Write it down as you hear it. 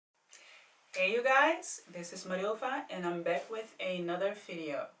Hey you guys, this is Marilfa and I'm back with another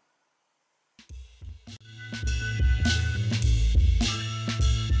video.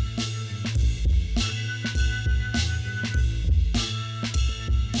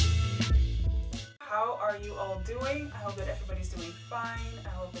 How are you all doing? I hope that everybody's doing fine. I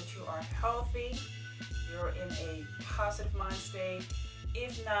hope that you are healthy. You're in a positive mind state.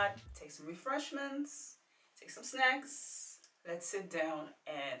 If not, take some refreshments, take some snacks. Let's sit down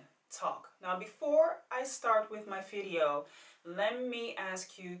and talk. Now before I start with my video, let me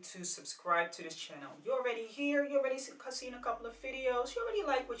ask you to subscribe to this channel. You're already here, you already seen a couple of videos, you already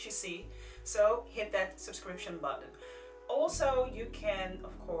like what you see, so hit that subscription button. Also, you can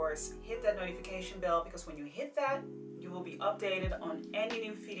of course hit that notification bell, because when you hit that, you will be updated on any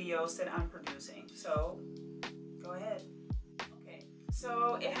new videos that I'm producing. So go ahead. Okay,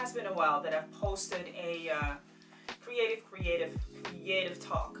 so it has been a while that I've posted a creative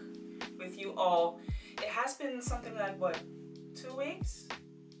talk with you all. It has been something like, what, 2 weeks?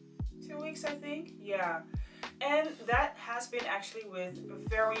 2 weeks, I think. Yeah, and that has been actually with a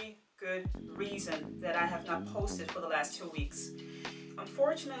very good reason that I have not posted for the last 2 weeks.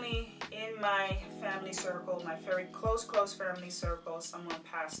 Unfortunately, in my family circle, my very close family circle, someone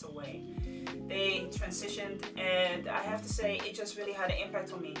passed away. They transitioned, and I have to say it just really had an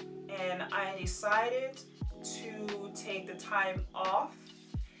impact on me, and I decided to take the time off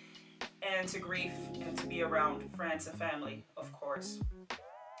and to grieve and to be around friends and family, of course.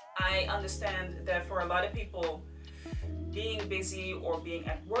 I understand that for a lot of people, being busy or being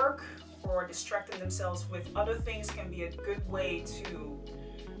at work or distracting themselves with other things can be a good way to,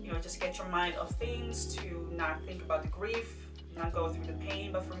 just get your mind off things, to not think about the grief, not go through the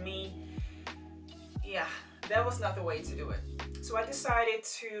pain. But for me, yeah, that was not the way to do it. So I decided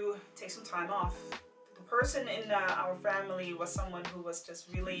to take some time off. The person in our family was someone who was just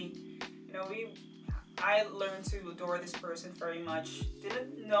really, I learned to adore this person very much.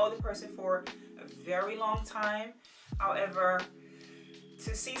 Didn't know the person for a very long time. However,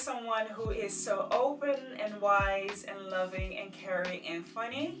 to see someone who is so open and wise and loving and caring and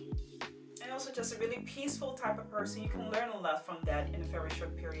funny, and also just a really peaceful type of person, you can learn a lot from that in a very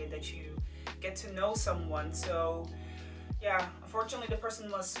short period that you get to know someone. So yeah, unfortunately the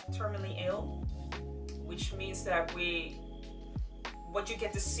person was terminally ill, which means that what you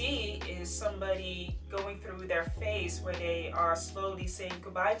get to see is somebody going through their phase where they are slowly saying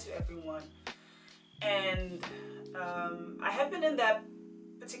goodbye to everyone. And I have been in that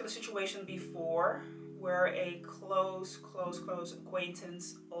particular situation before, where a close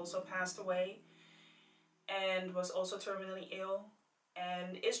acquaintance also passed away and was also terminally ill.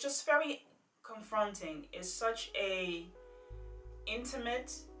 And it's just very confronting. It's such a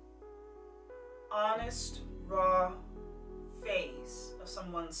intimate, honest, raw phase of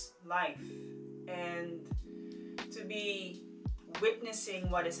someone's life, and to be witnessing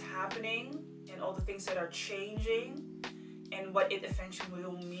what is happening and all the things that are changing and what it eventually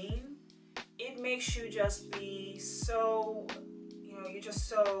will mean, it makes you just be so, you're just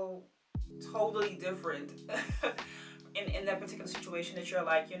so totally different in that particular situation, that you're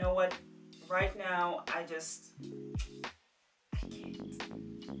like, you know what, right now I can't.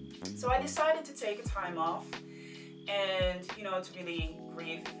 So I decided to take a time off and, to really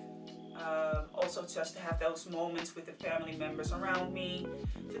grieve. Also just to have those moments with the family members around me,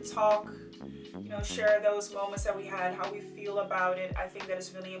 to talk, share those moments that we had, how we feel about it. I think that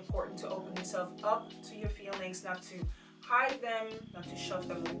it's really important to open yourself up to your feelings, not to hide them, not to shove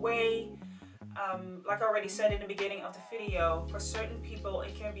them away. Like I already said in the beginning of the video, for certain people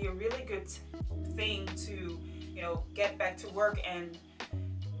it can be a really good thing to, get back to work and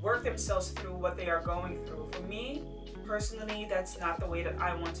work themselves through what they are going through. For me, personally, that's not the way that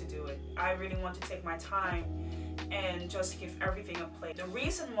I want to do it. I really want to take my time and just give everything a play. The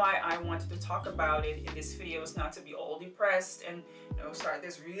reason why I wanted to talk about it in this video is not to be all depressed and start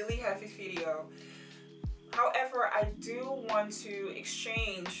this really heavy video. However, I do want to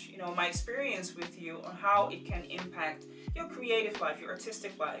exchange my experience with you on how it can impact your creative life, your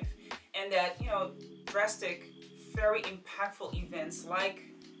artistic life, and that drastic, very impactful events like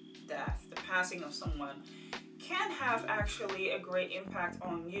death, the passing of someone, can have actually a great impact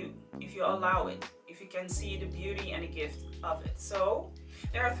on you if you allow it, if you can see the beauty and the gift of it. So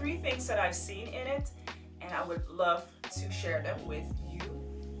there are 3 things that I've seen in it, and I would love to share them with you.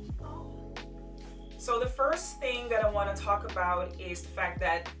 So the first thing that I want to talk about is the fact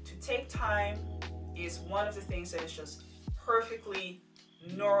that to take time is one of the things that is just perfectly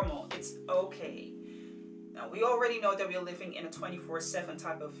normal. It's okay. Now, we already know that we're living in a 24/7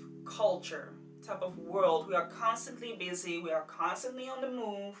 type of culture, type of world. We are constantly busy, we are constantly on the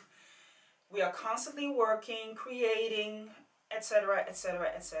move. We are constantly working, creating, etc., etc.,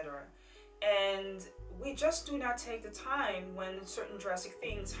 etc. And we just do not take the time when certain drastic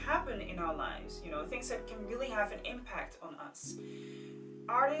things happen in our lives, things that can really have an impact on us.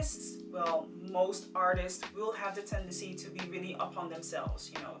 Artists, well, most artists will have the tendency to be really up on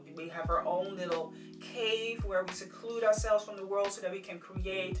themselves. We have our own little cave where we seclude ourselves from the world so that we can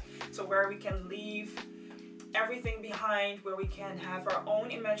create, so where we can leave everything behind, where we can have our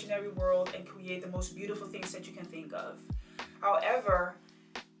own imaginary world and create the most beautiful things that you can think of. However,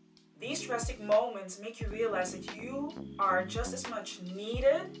 these drastic moments make you realize that you are just as much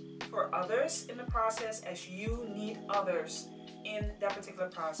needed for others in the process as you need others in that particular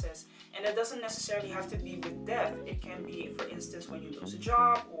process. And it doesn't necessarily have to be with death. It can be, for instance, when you lose a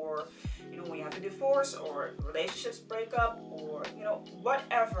job, or when you have a divorce, or relationships break up, or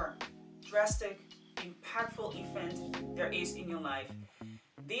whatever drastic, impactful event there is in your life.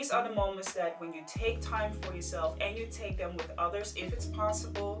 These are the moments that when you take time for yourself and you take them with others, if it's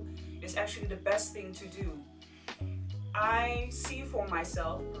possible, it's actually the best thing to do. I see for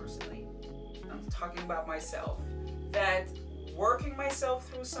myself personally, I'm talking about myself, that working myself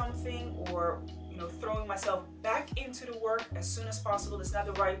through something, or throwing myself back into the work as soon as possible is not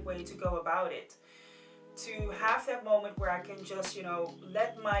the right way to go about it. To have that moment where I can just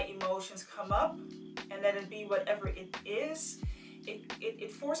let my emotions come up and let it be whatever it is,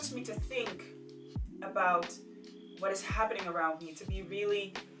 it forces me to think about what is happening around me, to be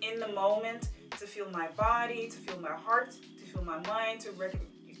really in the moment, to feel my body, to feel my heart, to feel my mind, to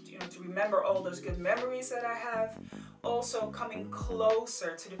remember all those good memories that I have. Also coming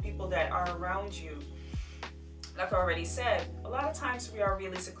closer to the people that are around you. Like I already said, a lot of times we are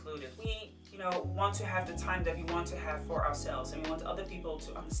really secluded. We want to have the time that we want to have for ourselves, and we want other people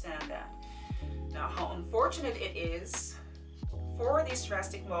to understand that. Now, how unfortunate it is for these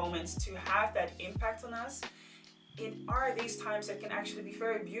drastic moments to have that impact on us, it are these times that can actually be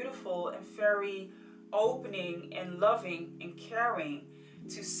very beautiful and very opening and loving and caring,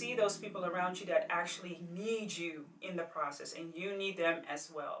 to see those people around you that actually need you in the process, and you need them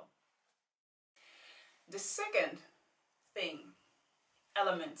as well. The second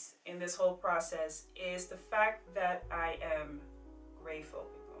element in this whole process is the fact that I am grateful,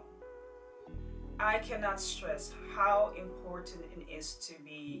 people. I cannot stress how important it is to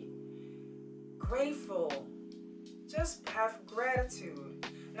be grateful. Just have gratitude.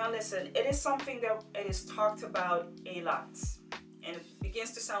 Now listen, it is something that it is talked about a lot. And it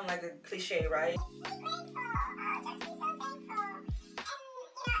begins to sound like a cliche, right?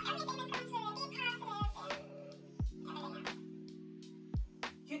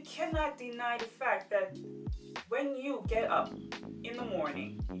 You cannot deny the fact that when you get up in the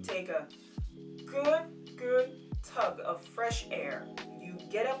morning, you take a good tug of fresh air, you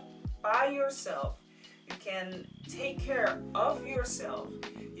get up by yourself, you can take care of yourself,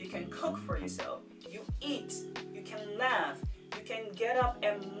 you can cook for yourself, you eat, you can laugh, you can get up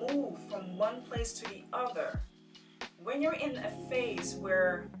and move from one place to the other. When you're in a phase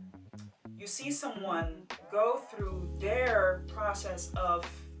where you see someone go through their process of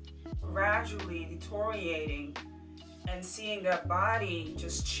gradually deteriorating and seeing their body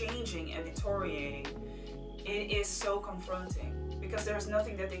just changing and deteriorating, it is so confronting, because there's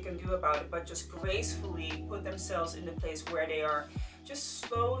nothing that they can do about it but just gracefully put themselves in the place where they are just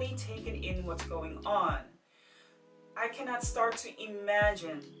slowly taking in what's going on. I cannot start to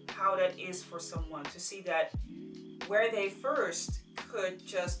imagine how that is for someone to see that where they first could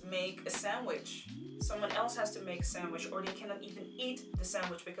just make a sandwich, someone else has to make a sandwich, or they cannot even eat the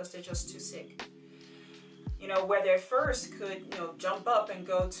sandwich because they're just too sick. Where they first could, jump up and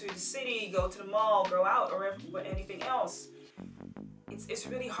go to the city, go to the mall, go out, or anything else. It's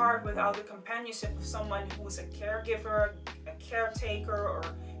really hard without the companionship of someone who's a caregiver, a caretaker, or,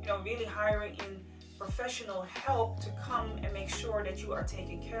 really hiring in professional help to come and make sure that you are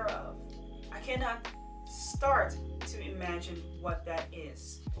taken care of. I cannot start to imagine what that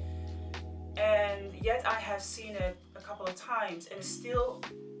is. And yet I have seen it a couple of times, and it's still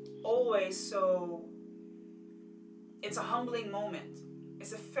always so, it's a humbling moment.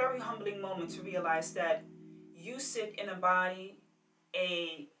 It's a very humbling moment to realize that you sit in a body,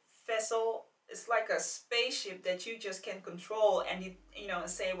 a vessel. It's like a spaceship that you just can control, and you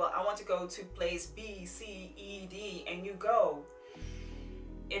say, well, I want to go to place B, C, E, D, and you go.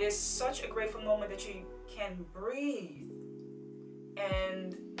 It is such a grateful moment that you can breathe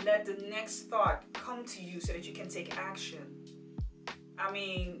and let the next thought come to you so that you can take action. I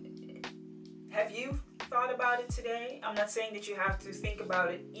mean, have you thought about it today? I'm not saying that you have to think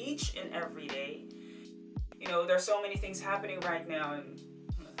about it each and every day. There's so many things happening right now, and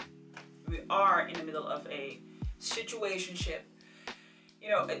we are in the middle of a situationship, you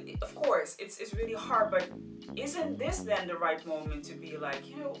know, of course, it's really hard, but isn't this then the right moment to be like,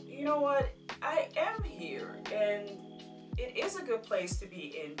 you know what, I am here, and it is a good place to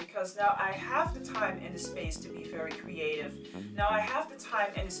be in, because now I have the time and the space to be very creative. Now I have the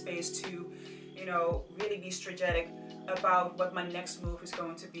time and the space to, you know, really be strategic about what my next move is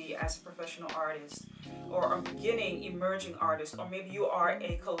going to be as a professional artist, or a beginning emerging artist, or maybe you are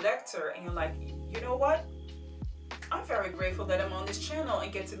a collector and you're like, you know what, I'm very grateful that I'm on this channel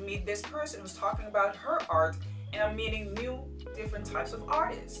and get to meet this person who's talking about her art, and I'm meeting new different types of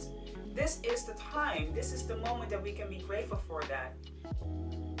artists. This is the time, this is the moment that we can be grateful for that.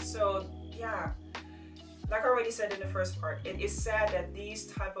 So yeah, like I already said in the first part, it is sad that these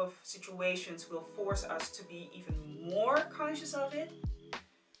type of situations will force us to be even more conscious of it,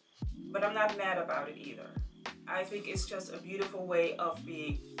 but I'm not mad about it either. I think it's just a beautiful way of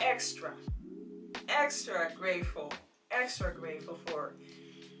being extra grateful for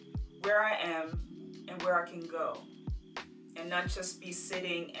where I am and where I can go, and not just be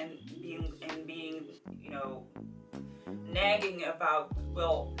sitting and being, you know, nagging about,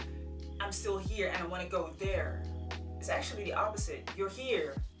 well, I'm still here and I want to go there. It's actually the opposite. You're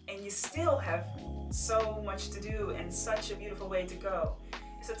here and you still have so much to do and such a beautiful way to go.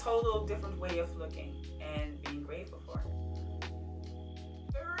 It's a total different way of looking and being grateful for.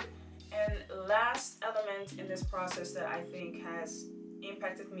 Third and last element in this process that I think has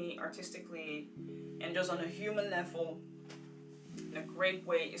impacted me artistically and just on a human level in a great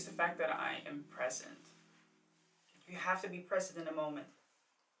way is the fact that I am present. You have to be present in the moment.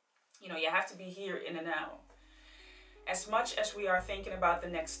 You know, you have to be here in the now. As much as we are thinking about the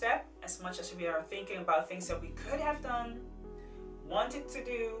next step, as much as we are thinking about things that we could have done, wanted to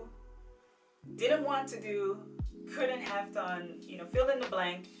do, didn't want to do, couldn't have done, you know, fill in the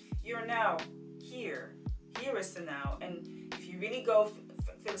blank, you're now here. Here is the now. And if you really go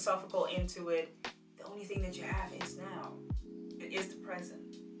philosophical into it, the only thing that you have is now. It is the present.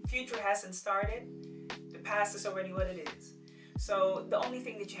 Future hasn't started. The past is already what it is. So the only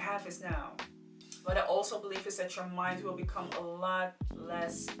thing that you have is now. What I also believe is that your mind will become a lot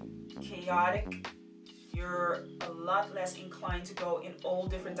less chaotic. You're a lot less inclined to go in all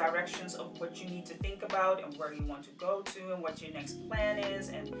different directions of what you need to think about and where you want to go to and what your next plan is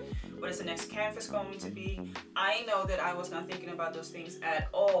and what is the next canvas going to be. I know that I was not thinking about those things at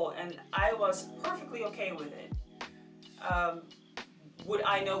all, and I was perfectly okay with it. Would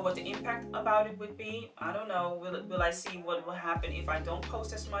I know what the impact about it would be? I don't know. Will I see what will happen if I don't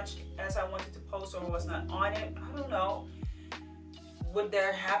post as much as I wanted to post or was not on it? I don't know. Would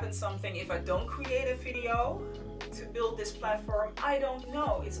there happen something if I don't create a video to build this platform? I don't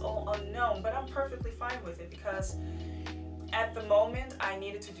know. It's all unknown, but I'm perfectly fine with it because at the moment I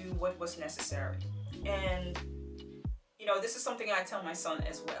needed to do what was necessary. And, you know, this is something I tell my son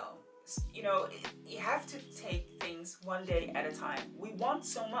as well. You know, you have to take things one day at a time. We want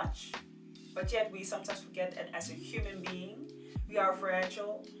so much, but yet we sometimes forget that as a human being, we are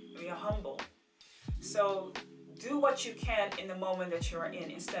fragile, we are humble. So do what you can in the moment that you're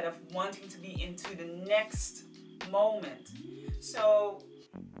in instead of wanting to be into the next moment. So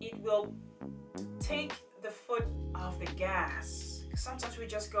it will take the foot off the gas. Sometimes we're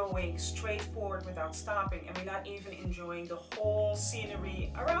just going straight forward without stopping, and we're not even enjoying the whole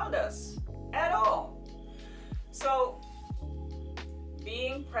scenery around us at all. So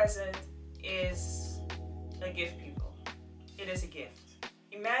being present is a gift, people. It is a gift.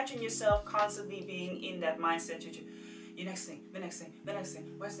 Imagine yourself constantly being in that mindset. Your next thing, the next thing, the next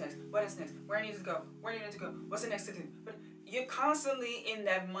thing. What's next? What is next? Where I need to go? Where do you need to go? What's the next thing? But you're constantly in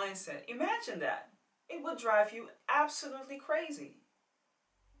that mindset. Imagine that. It will drive you absolutely crazy.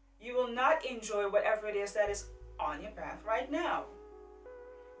 You will not enjoy whatever it is that is on your path right now.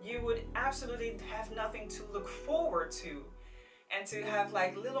 You would absolutely have nothing to look forward to, and to have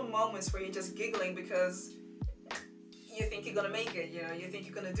like little moments where you're just giggling because you think you're gonna make it, you know, you think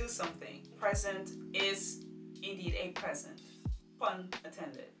you're gonna do something. Present is indeed a present, pun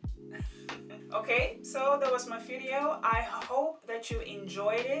intended. Okay, so that was my video. I hope that you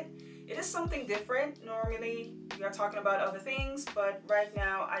enjoyed it. It is something different. Normally we are talking about other things, but right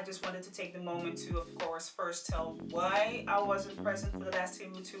now I just wanted to take the moment to, of course, first tell why I wasn't present for the last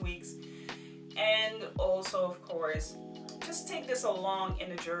two weeks, and also, of course, just take this along in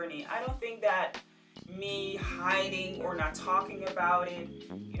the journey. I don't think that me hiding or not talking about it,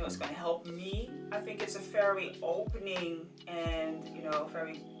 you know, it's going to help me. I think it's a very opening and, you know,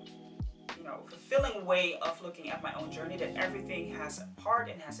 very, you know, fulfilling way of looking at my own journey, that everything has a part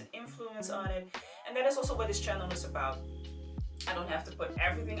and has an influence on it. And that is also what this channel is about. I don't have to put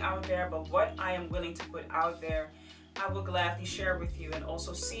everything out there, but what I am willing to put out there, I will gladly share with you, and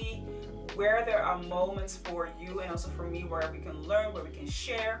also see where there are moments for you and also for me where we can learn, where we can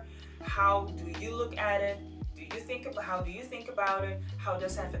share. How do you look at it? How do you think about it? How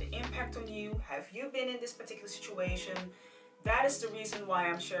does that have an impact on you? Have you been in this particular situation? That is the reason why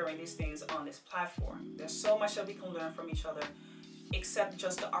I'm sharing these things on this platform. There's so much that we can learn from each other, except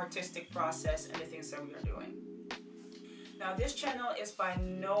just the artistic process and the things that we are doing. Now, this channel is by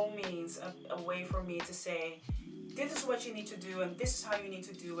no means a way for me to say, this is what you need to do and this is how you need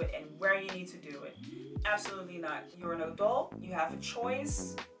to do it and where you need to do it. Absolutely not. You're an adult. You have a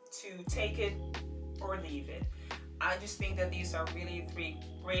choice to take it or leave it. I just think that these are really 3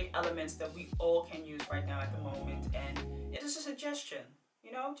 great elements that we all can use right now at the moment, and it is a suggestion.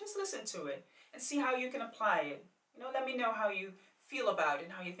 Just listen to it and see how you can apply it. Let me know how you feel about it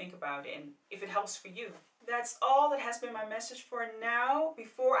and how you think about it and if it helps for you. That's all that has been my message for now.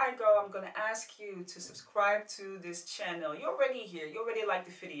 Before I go, I'm going to ask you to subscribe to this channel. You're already here. You already like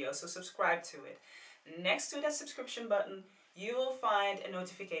the video, so subscribe to it. Next to that subscription button, you will find a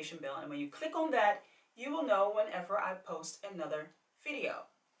notification bell. And when you click on that, you will know whenever I post another video.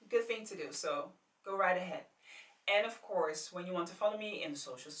 Good thing to do, so go right ahead. And of course, when you want to follow me in the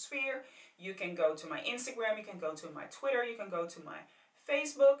social sphere, you can go to my Instagram, you can go to my Twitter, you can go to my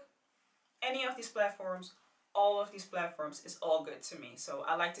Facebook. Any of these platforms, all of these platforms is all good to me. So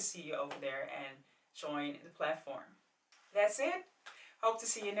I like to see you over there and join the platform. That's it. Hope to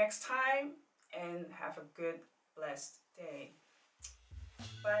see you next time and have a good, blessed day.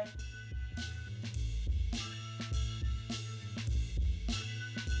 Bye.